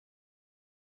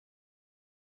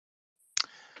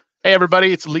Hey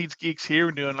everybody, it's Leads Geeks here.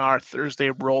 We're doing our Thursday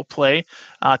role play.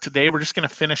 Today we're just going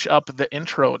to finish up the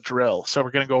intro drill. So we're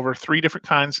going to go over 3 different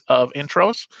kinds of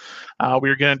intros.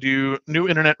 We're going to do new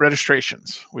internet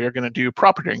registrations. We are going to do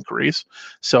property inquiries.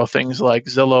 So things like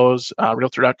Zillow's,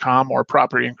 Realtor.com, or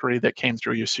property inquiry that came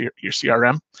through your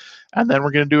CRM. And then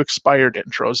we're going to do expired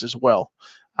intros as well.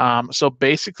 So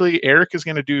basically, Eric is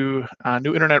going to do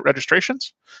new internet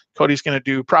registrations. Cody's going to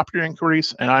do property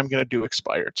inquiries, and I'm going to do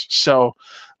expireds. So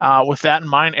with that in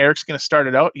mind, Eric's going to start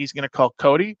it out. He's going to call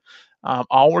Cody.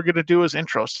 All we're going to do is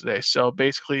intros today. So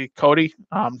basically, Cody,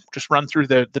 just run through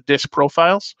the disc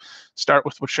profiles. Start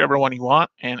with whichever one you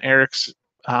want, and Eric's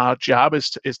job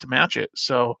is to match it.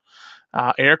 So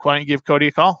Eric, why don't you give Cody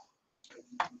a call?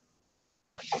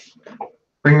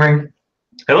 Ring, ring.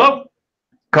 Hello?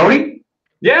 Cody?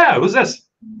 Yeah, who's this?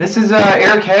 This is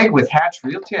Eric Haig with Hatch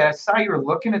Realty. I saw you were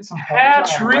looking at some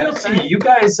Hatch Realty. You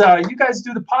guys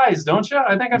do the pies, don't you?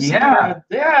 I think I've seen that.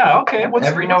 Yeah, okay.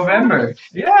 Every November.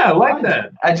 Yeah, I like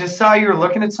that. I just saw you were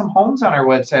looking at some homes on our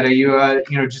website. Are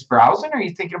you just browsing, or are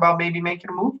you thinking about maybe making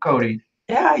a move, Cody?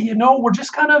 Yeah, we're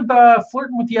just kind of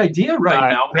flirting with the idea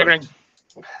right now. Ring.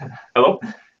 Hello?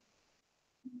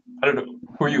 I don't know.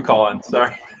 Who are you calling?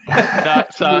 Sorry.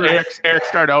 So Eric,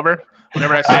 start over.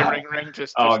 Whenever I say ring,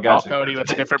 just gotcha. call Cody with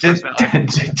a different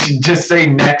personality. Just say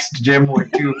next, Jim,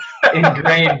 to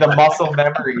ingrain the muscle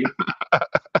memory.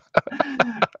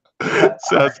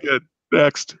 Sounds good.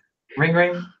 Next. Ring,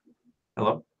 ring.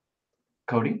 Hello?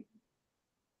 Cody?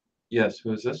 Yes,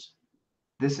 who is this?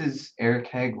 This is Eric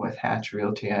Haig with Hatch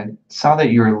Realty. I saw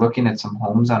that you were looking at some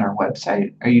homes on our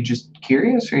website. Are you just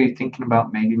curious, or are you thinking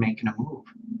about maybe making a move?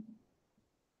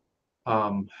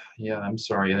 Yeah, I'm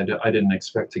sorry. I didn't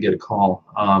expect to get a call.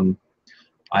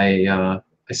 I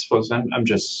suppose I'm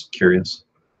just curious.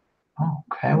 Oh,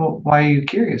 okay. Well, why are you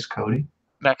curious, Cody?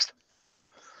 Next.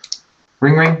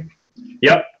 Ring, ring.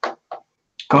 Yep.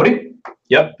 Cody?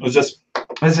 Yep. Who's this?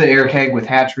 This is Eric Haig with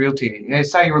Hatch Realty. I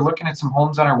saw you were looking at some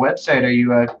homes on our website. Are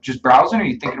you just browsing, or are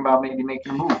you thinking about maybe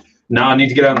making a move? No, I need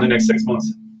to get out in the next 6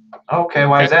 months. Okay,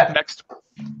 why is that? Next.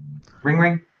 Ring,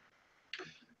 ring.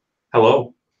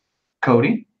 Hello?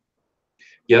 Cody?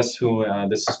 Yes,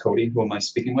 this is Cody. Who am I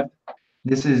speaking with?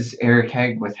 This is Eric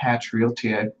Haig with Hatch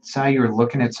Realty. I saw you were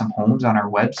looking at some homes on our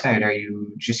website. Are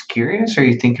you just curious, or are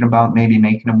you thinking about maybe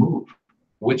making a move?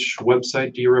 Which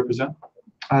website do you represent?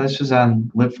 This was on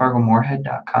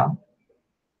livefargomorehead.com.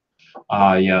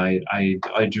 Yeah,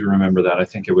 I do remember that. I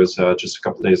think it was just a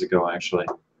couple days ago, actually.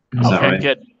 Is that right?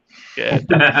 Good.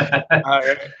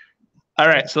 All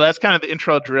right. So that's kind of the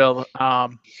intro drill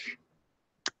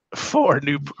for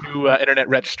new internet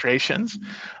registrations.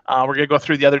 We're going to go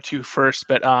through the other 2 first,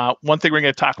 but one thing we're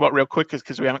going to talk about real quick is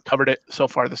because we haven't covered it so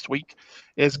far this week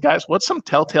is, guys, what's some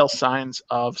telltale signs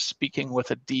of speaking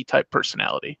with a D-type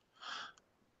personality?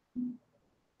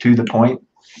 To the point.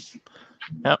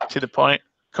 Yep, to the point.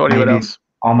 Cody, Maybe what else?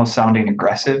 Almost sounding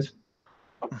aggressive.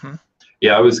 Mm-hmm.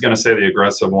 Yeah, I was going to say the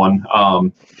aggressive one.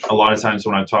 A lot of times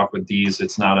when I talk with these,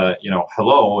 it's not a,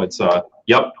 hello, it's a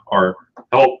yep or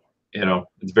help.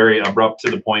 It's very abrupt, to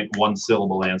the point,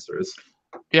 1-syllable answers.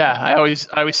 Yeah, I always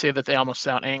say that they almost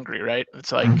sound angry, right?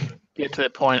 It's like, get to the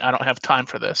point. I don't have time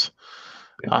for this.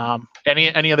 Yeah.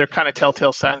 Any other kind of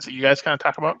telltale signs that you guys kind of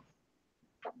talk about?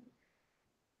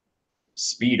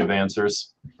 Speed of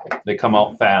answers. They come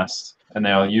out fast, and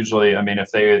they'll usually,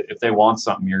 if they want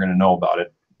something, you're going to know about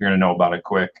it. You're going to know about it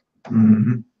quick.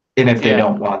 Mm-hmm. And if they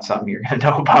don't want something, you're going to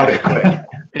know about it quick.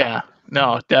 Yeah.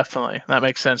 No, definitely. That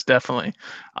makes sense. Definitely.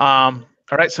 All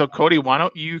right. So Cody, why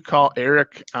don't you call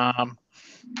Eric?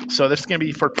 So this is going to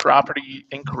be for property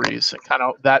inquiries and kind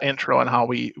of that intro and how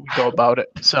we go about it.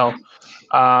 So,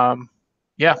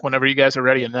 yeah, whenever you guys are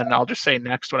ready, and then I'll just say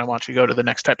next when I want you to go to the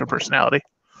next type of personality.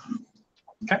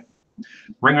 Okay.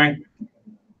 Ring, ring.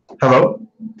 Hello?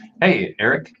 Hey,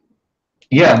 Eric.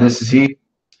 Yeah, this is he.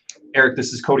 Eric,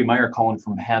 this is Cody Meyer calling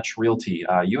from Hatch Realty.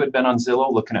 You had been on Zillow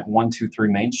looking at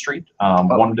 123 Main Street.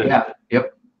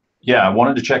 Yep. Yeah, I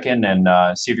wanted to check in and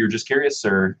see if you were just curious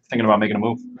or thinking about making a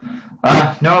move.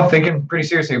 No, I'm thinking pretty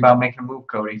seriously about making a move,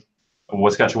 Cody.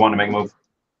 What's got you wanting to make a move?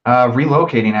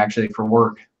 Relocating, actually, for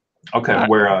work. Okay,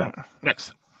 where?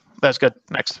 Next. That's good.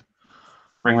 Next.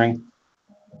 Ring, ring.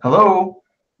 Hello?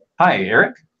 Hi,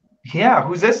 Eric. Yeah,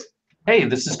 who's this? Hey,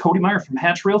 this is Cody Meyer from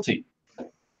Hatch Realty.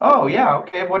 Oh, yeah,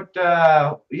 okay. What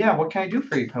can I do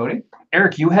for you, Cody?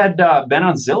 Eric, you had been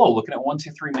on Zillow looking at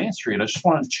 123 Main Street. I just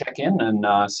wanted to check in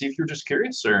and see if you were just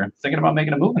curious or thinking about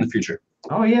making a move in the future.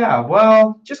 Oh, yeah.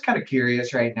 Well, just kind of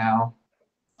curious right now.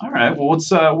 All right. Well,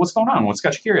 what's going on? What's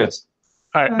got you curious?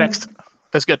 All right, next.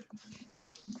 That's good.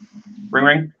 Ring,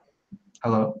 ring.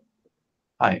 Hello?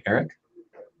 Hi, Eric.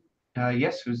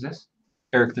 Yes, who's this?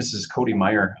 Eric, this is Cody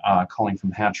Meyer calling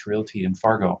from Hatch Realty in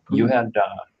Fargo. You had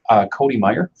Cody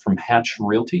Meyer from Hatch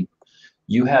Realty.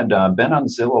 You had been on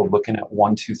Zillow looking at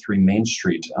 123 Main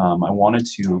Street. I wanted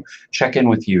to check in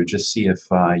with you, just see if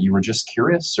you were just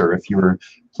curious or if you were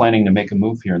planning to make a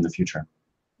move here in the future.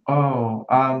 Oh,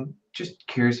 just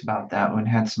curious about that one.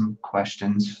 Had some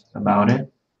questions about it.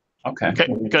 Okay. Okay,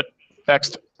 good.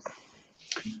 Next.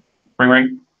 Ring,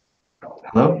 ring.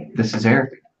 Hello, this is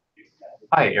Eric.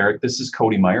 Hi, Eric. This is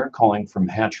Cody Meyer calling from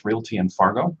Hatch Realty in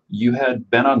Fargo. You had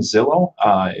been on Zillow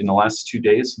in the last 2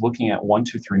 days looking at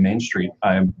 123 Main Street.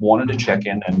 I wanted to check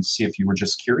in and see if you were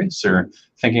just curious or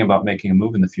thinking about making a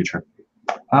move in the future.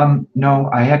 No,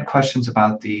 I had questions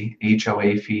about the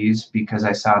HOA fees because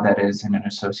I saw that as in an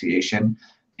association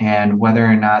and whether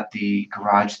or not the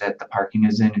garage that the parking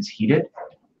is in is heated.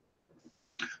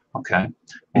 Okay.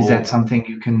 Is Well, that something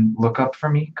you can look up for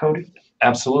me, Cody?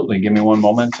 absolutely. Give me one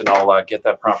moment and I'll get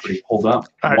that property pulled up.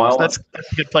 All right, While, so that's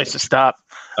a good place to stop.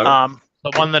 Okay.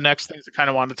 But one of the next things I kind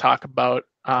of wanted to talk about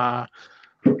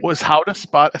was how to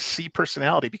spot a C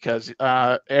personality, because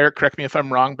Eric, correct me if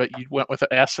I'm wrong, but you went with an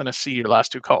S and a C your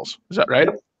last 2 calls. Is that right?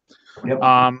 Yep.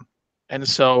 And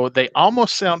so they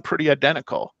almost sound pretty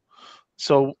identical.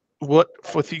 So what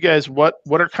with you guys, what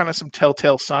are kind of some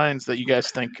telltale signs that you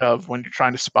guys think of when you're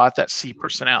trying to spot that C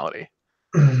personality?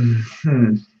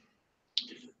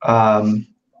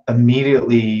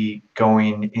 Immediately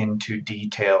going into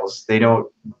details. I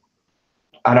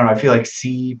don't know. I feel like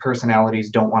C personalities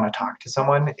don't want to talk to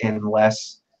someone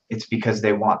unless it's because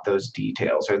they want those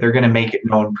details, or they're going to make it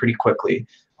known pretty quickly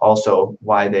also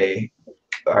why they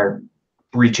are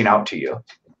reaching out to you.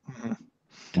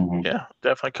 Mhm. Yeah,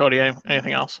 definitely. Cody,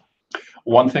 anything else?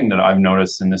 One thing that I've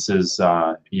noticed, and this is,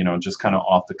 just kind of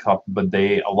off the cuff, but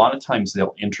a lot of times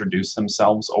they'll introduce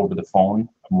themselves over the phone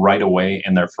right away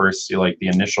in their first, like the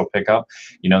initial pickup.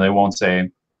 They won't say,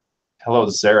 hello,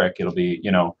 this is Eric. It'll be,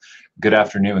 good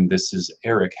afternoon. This is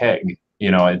Eric Hegg.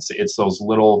 It's those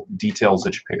little details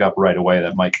that you pick up right away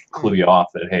that might clue you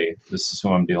off that, hey, this is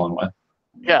who I'm dealing with.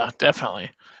 Yeah, definitely.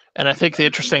 And I think the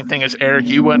interesting thing is, Eric,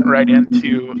 you went right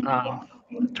into,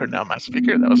 turn down my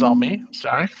speaker. That was all me.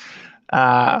 Sorry.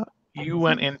 You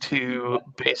went into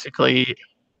basically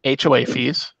HOA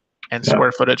fees and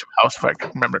square footage of house, if I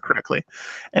remember correctly.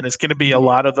 And it's going to be a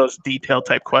lot of those detailed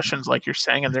type questions, like you're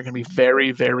saying, and they're going to be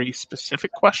very, very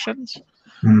specific questions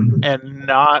and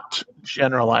not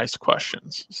generalized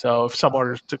questions. So if someone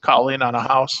were to call in on a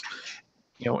house,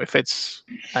 if it's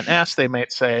an S, they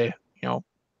might say,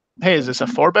 hey, is this a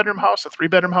 4-bedroom house, a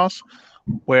 3-bedroom house?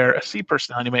 Where a C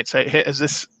personality might say, hey, is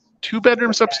this 2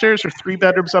 bedrooms upstairs or 3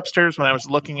 bedrooms upstairs? When I was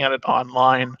looking at it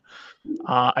online,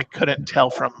 I couldn't tell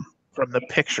from the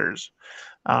pictures.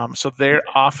 So they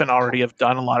often already have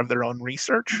done a lot of their own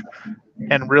research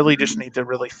and really just need to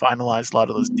really finalize a lot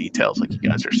of those details, like you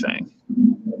guys are saying.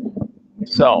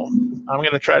 So I'm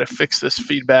going to try to fix this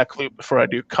feedback loop before I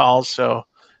do calls, so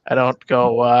I don't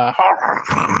go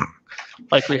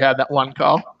like we had that one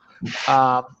call.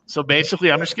 So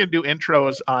basically, I'm just going to do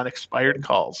intros on expired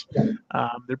calls.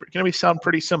 They're going to sound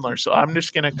pretty similar. So I'm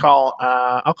just going to call,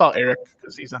 I'll call Eric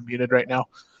because he's unmuted right now.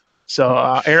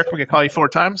 So Eric, we can call you 4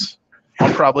 times.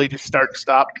 I'll probably just start and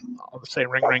stop. I'll just say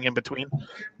ring, ring in between.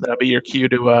 That'll be your cue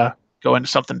to go into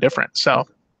something different. So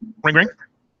ring, ring.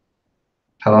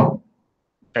 Hello?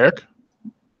 Eric?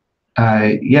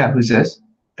 Yeah, who's this?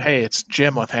 Hey, it's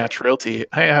Jim with Hatch Realty.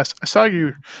 Hey, I saw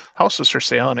your house was for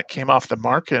sale and it came off the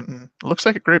market and it looks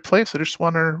like a great place. I just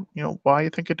wonder, why you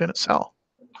think it didn't sell.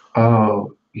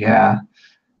 Oh, yeah.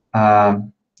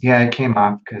 Yeah, it came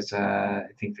off because I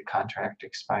think the contract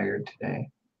expired today.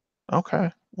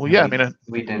 Okay. Well, yeah,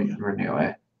 we didn't renew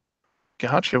it.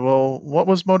 Gotcha. Well, what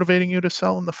was motivating you to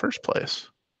sell in the first place?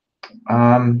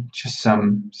 Just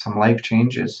some life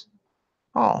changes.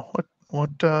 Oh,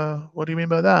 what do you mean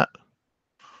by that?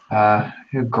 A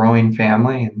growing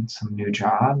family and some new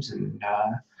jobs and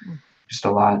just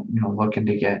a lot, looking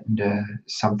to get into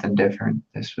something different.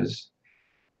 This was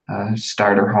a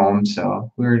starter home,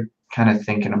 so we were kind of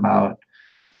thinking about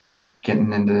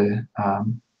getting into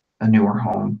a newer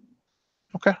home.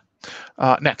 Okay.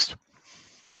 Next.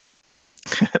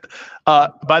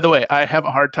 By the way, I have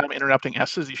a hard time interrupting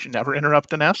S's. You should never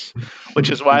interrupt an S, which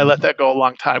is why I let that go a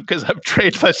long time, because I've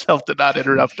trained myself to not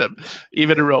interrupt them,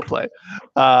 even in role play.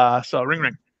 So ring,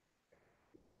 ring.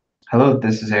 Hello,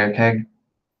 this is Eric Hegg.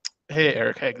 Hey,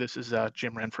 Eric Hegg. This is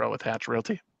Jim Renfro with Hatch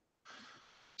Realty.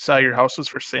 Saw your house was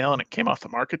for sale and it came off the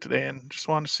market today, and just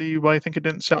wanted to see why you think it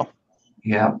didn't sell.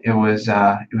 Yeah, it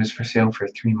was for sale for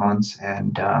 3 months,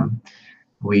 and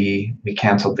we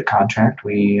canceled the contract.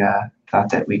 We thought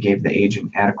that we gave the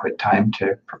agent adequate time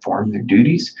to perform their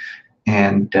duties,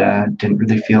 and didn't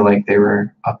really feel like they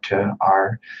were up to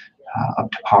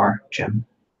par, Jim.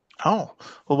 Oh,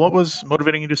 well, what was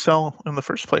motivating you to sell in the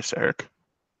first place, Eric?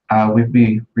 We'd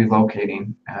be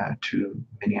relocating to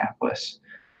Minneapolis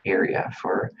area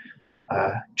for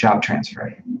job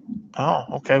transfer. Oh,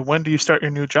 okay. When do you start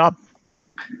your new job?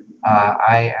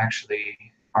 I actually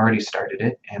already started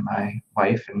it, and my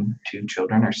wife and 2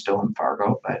 children are still in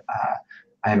Fargo, but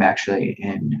I'm actually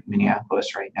in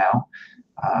Minneapolis right now.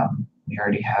 We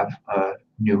already have a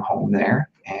new home there,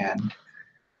 and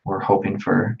we're hoping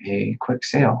for a quick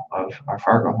sale of our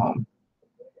Fargo home.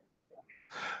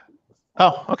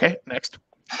 Oh, okay. Next.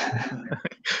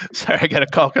 Sorry, I got a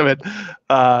call coming.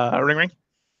 Ring, ring.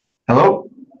 Hello?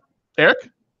 Eric?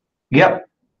 Yep.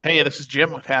 Hey, this is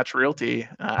Jim with Hatch Realty.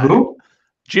 Who?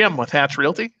 Jim with Hatch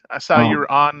Realty. I saw you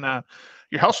were on,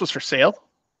 your house was for sale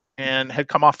and had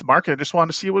come off the market. I just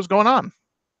wanted to see what was going on.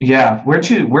 Yeah. Where'd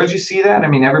you see that? I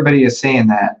mean, everybody is saying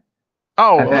that.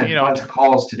 I've Oh, had you a know, bunch of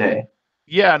calls today.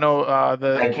 yeah, no,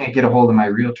 I can't get a hold of my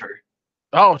realtor.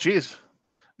 oh, geez.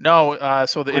 No,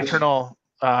 so the Which- internal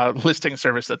listing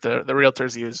service that the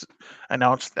realtors use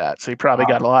announced that. So you probably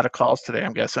got a lot of calls today,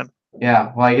 I'm guessing.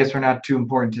 Yeah. Well, I guess we're not too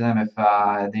important to them if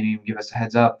they didn't even give us a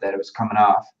heads up that it was coming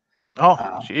off.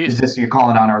 Oh, Is geez. this you're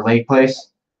calling on our lake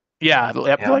place? Yeah, the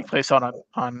Yeah. like place on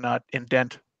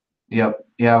Indent. Yep.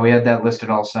 Yeah, we had that listed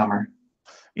all summer.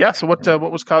 Yeah. So what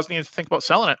was causing you to think about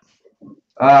selling it?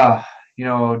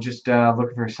 Just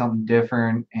looking for something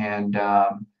different, and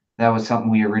that was something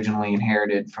we originally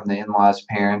inherited from the in-laws'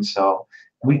 parents. So,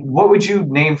 what would you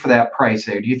name for that price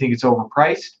there? Do you think it's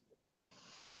overpriced?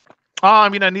 I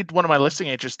mean, I need one of my listing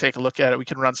agents to take a look at it. We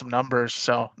can run some numbers.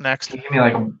 So next. Can you give me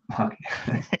like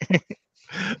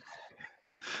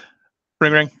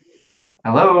Ring, ring.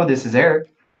 Hello, this is Eric.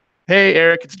 Hey,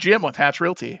 Eric, it's Jim with Hatch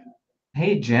Realty.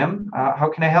 Hey, Jim. How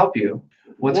can I help you?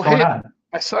 What's Well, going hey, on?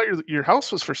 I saw your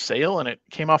house was for sale and it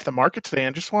came off the market today,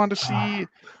 and just wanted to see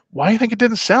why you think it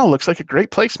didn't sell. Looks like a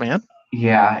great place, man.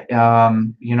 Yeah,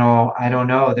 I don't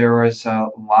know. There was a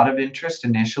lot of interest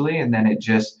initially, and then it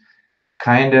just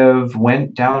kind of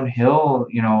went downhill.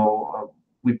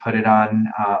 We put it on.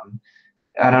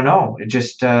 I don't know. It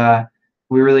just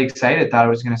we were really excited. Thought it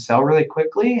was going to sell really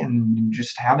quickly, and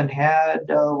just haven't had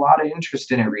a lot of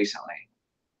interest in it recently.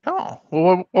 Oh,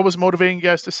 well, what was motivating you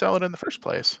guys to sell it in the first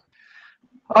place?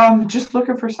 Just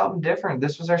looking for something different.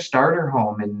 This was our starter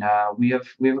home, and we have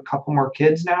a couple more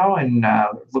kids now, and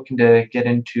looking to get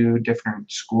into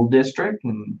different school district,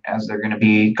 and as they're going to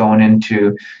be going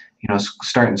into,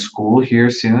 starting school here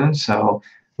soon, so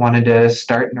wanted to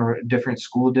start in a different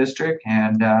school district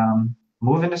and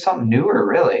move into something newer,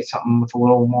 really, something with a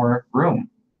little more room.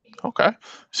 Okay,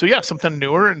 so yeah, something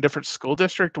newer in different school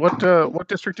district. What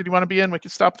district did you want to be in? We can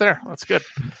stop there. That's good.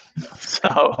 So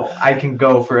I can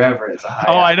go forever. It's a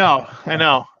high. I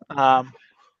know.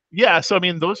 Yeah, so I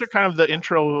mean, those are kind of the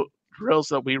intro drills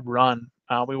that we run.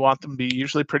 We want them to be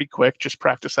usually pretty quick. Just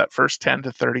practice that first 10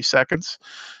 to 30 seconds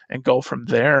and go from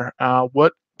there.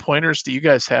 What pointers do you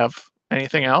guys have?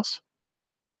 Anything else?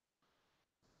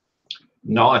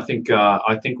 No, I think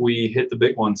we hit the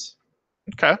big ones.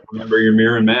 Okay. Remember your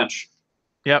mirror and match.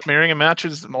 Yeah, mirroring a match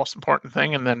is the most important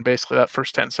thing, and then basically that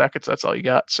first 10 seconds, that's all you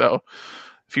got. So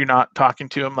if you're not talking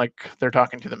to them like they're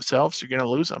talking to themselves, you're going to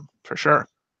lose them for sure.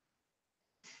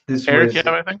 Eric, you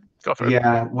have anything? Go for it.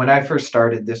 Yeah, when I first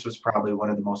started, this was probably one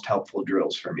of the most helpful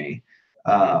drills for me.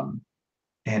 And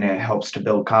it helps to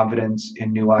build confidence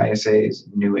in new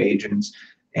ISAs, new agents,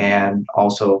 and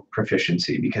also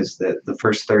proficiency, because the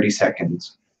first 30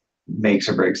 seconds makes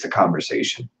or breaks the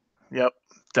conversation. Yep,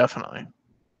 definitely.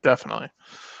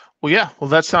 Well, yeah, well,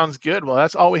 that sounds good. Well,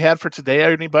 that's all we had for today.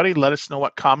 Anybody, let us know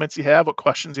what comments you have, what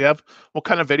questions you have, what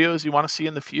kind of videos you want to see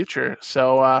in the future.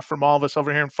 So from all of us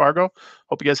over here in Fargo,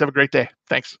 hope you guys have a great day.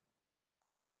 Thanks.